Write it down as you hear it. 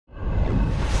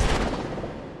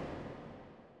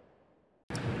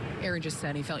Aaron just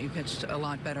said he felt you pitched a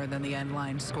lot better than the end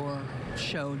line score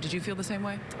showed. Did you feel the same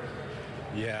way?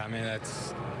 Yeah, I mean,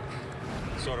 that's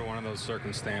sort of one of those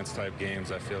circumstance type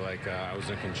games. I feel like I was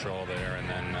in control there, and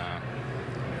then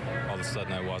all of a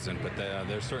sudden I wasn't. But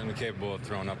they're certainly capable of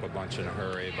throwing up a bunch in a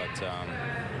hurry, but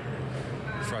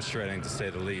frustrating to say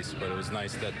the least. But it was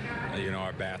nice that,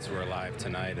 our bats were alive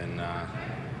tonight, and,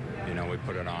 we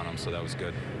put it on them, so that was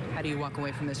good. How do you walk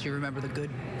away from this? Do you remember the good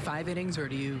 5 innings, or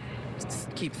do you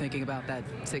keep thinking about that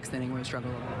 6th inning where you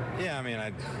struggled a little bit? Yeah, I mean,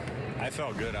 I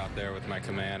felt good out there with my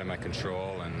command and my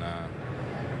control, and,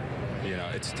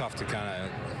 it's tough to kind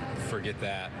of forget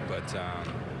that, but,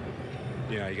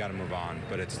 you got to move on,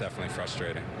 but it's definitely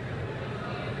frustrating.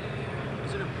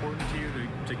 Is it important to you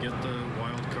to get the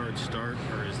wild card start,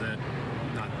 or is that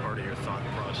not part of your thought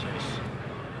process?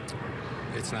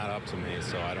 It's not up to me,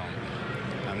 so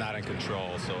I'm not in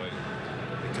control, so it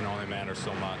can only matter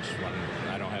so much when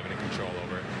I don't have any control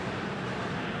over it.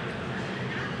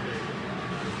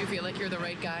 Do you feel like you're the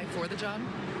right guy for the job?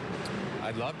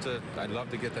 I'd love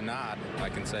to get the nod. I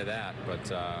can say that,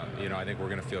 but I think we're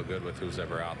going to feel good with who's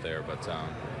ever out there. But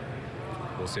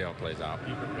we'll see how it plays out.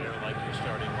 You prepare like you're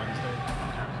starting Wednesday in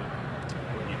terms of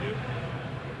what you do?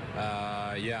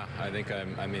 Yeah, I think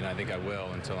I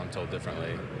will until I'm told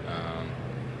differently.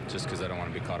 Just because I don't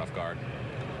want to be caught off guard.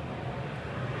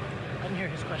 I didn't hear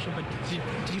his question, but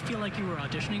did you feel like you were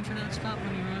auditioning for that spot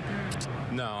when you were out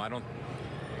there? No, I don't.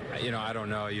 I don't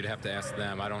know. You'd have to ask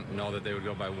them. I don't know that they would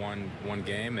go by one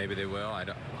game. Maybe they will. I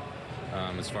don't.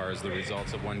 As far as the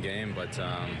results of one game, but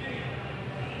I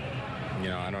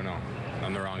don't know.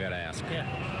 I'm the wrong guy to ask. Yeah.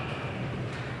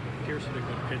 Pearson a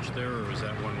good pitch there, or was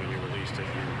that one when you released it?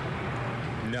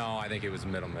 No, I think it was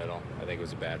middle. I think it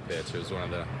was a bad pitch. It was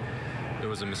It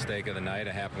was a mistake of the night.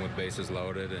 It happened with bases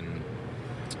loaded, and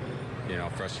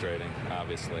frustrating.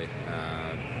 Obviously,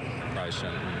 probably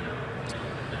shouldn't.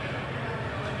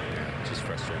 Yeah, just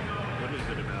frustrating. What is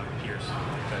it about Pierce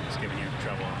that's giving you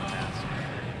trouble on the pass?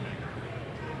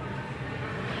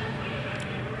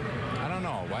 I don't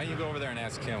know. Why don't you go over there and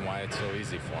ask him why it's so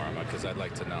easy for him? Because I'd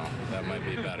like to know. That might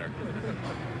be better.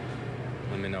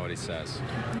 Let me know what he says.